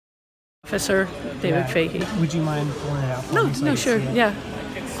Officer David Fahey. Would you mind pulling it out for me? No, sure, yeah.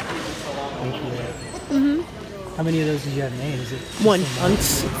 Thank you. How many of those did you have made? Is it One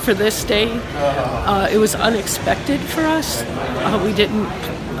for this day. It was unexpected for us. We didn't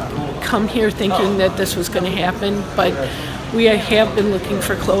come here thinking that this was going to happen, but we have been looking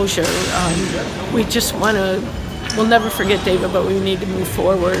for closure. We just want to, we'll never forget David, but we need to move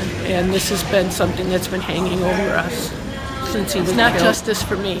forward, and this has been something that's been hanging over us since he was not justice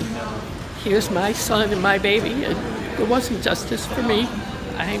for me. Here's my son and my baby, and it wasn't justice for me.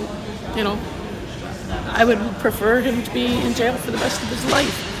 I would prefer him to be in jail for the rest of his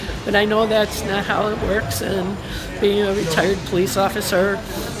life, but I know that's not how it works, and being a retired police officer,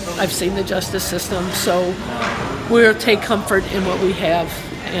 I've seen the justice system, so we'll take comfort in what we have,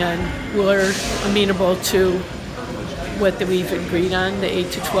 and we're amenable to what we've agreed on, the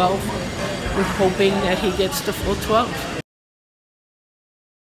 8 to 12. We're hoping that he gets the full 12.